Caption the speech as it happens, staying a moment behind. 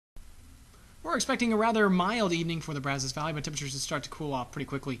We're expecting a rather mild evening for the Brazos Valley, but temperatures will start to cool off pretty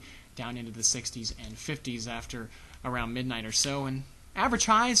quickly down into the 60s and 50s after around midnight or so. And average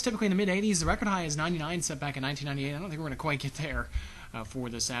highs typically in the mid-80s. The record high is 99, set back in 1998. I don't think we're going to quite get there for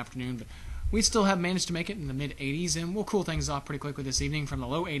this afternoon, but we still have managed to make it in the mid-80s, and we'll cool things off pretty quickly this evening from the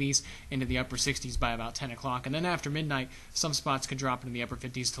low 80s into the upper 60s by about 10 o'clock. And then after midnight, some spots could drop into the upper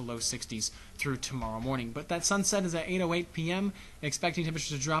 50s to low 60s through tomorrow morning. But that sunset is at 8:08 p.m., expecting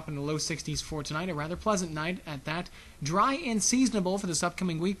temperatures to drop into the low 60s for tonight. A rather pleasant night at that. Dry and seasonable for this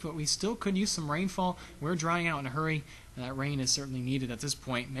upcoming week, but we still could use some rainfall. We're drying out in a hurry. That rain is certainly needed at this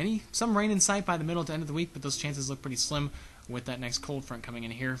point. Some rain in sight by the middle to end of the week, but those chances look pretty slim with that next cold front coming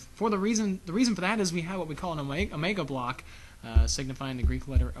in here. The reason for that is we have what we call an omega block, signifying the Greek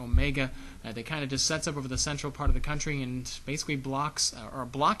letter omega. That kind of just sets up over the central part of the country and basically blocks or a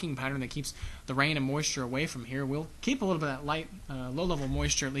blocking pattern that keeps the rain and moisture away from here. We'll keep a little bit of that light, low-level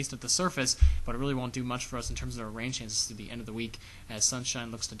moisture at least at the surface, but it really won't do much for us in terms of our rain chances through the end of the week, as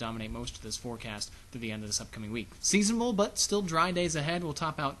sunshine looks to dominate most of this forecast through the end of this upcoming week. Seasonable, but still dry days ahead. We'll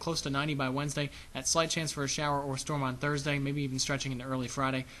top out close to 90 by Wednesday. That slight chance for a shower or storm on Thursday, maybe even stretching into early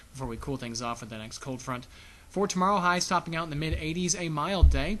Friday before we cool things off with the next cold front. For tomorrow, highs topping out in the mid-80s, a mild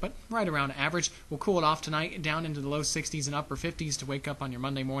day, but right around average. We'll cool it off tonight down into the low 60s and upper 50s to wake up on your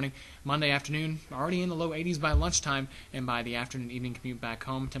Monday morning. Monday afternoon, already in the low 80s by lunchtime, and by the afternoon evening commute back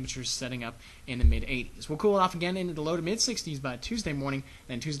home, temperatures setting up in the mid-80s. We'll cool it off again into the low to mid-60s by Tuesday morning,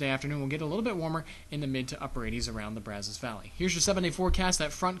 then Tuesday afternoon we'll get a little bit warmer in the mid to upper 80s around the Brazos Valley. Here's your 7-day forecast.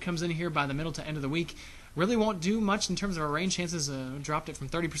 That front comes in here by the middle to end of the week. Really won't do much in terms of our rain chances. Dropped it from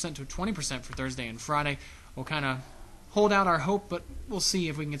 30% to 20% for Thursday and Friday. We'll kind of hold out our hope, but we'll see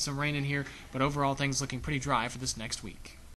if we can get some rain in here. But overall, things looking pretty dry for this next week.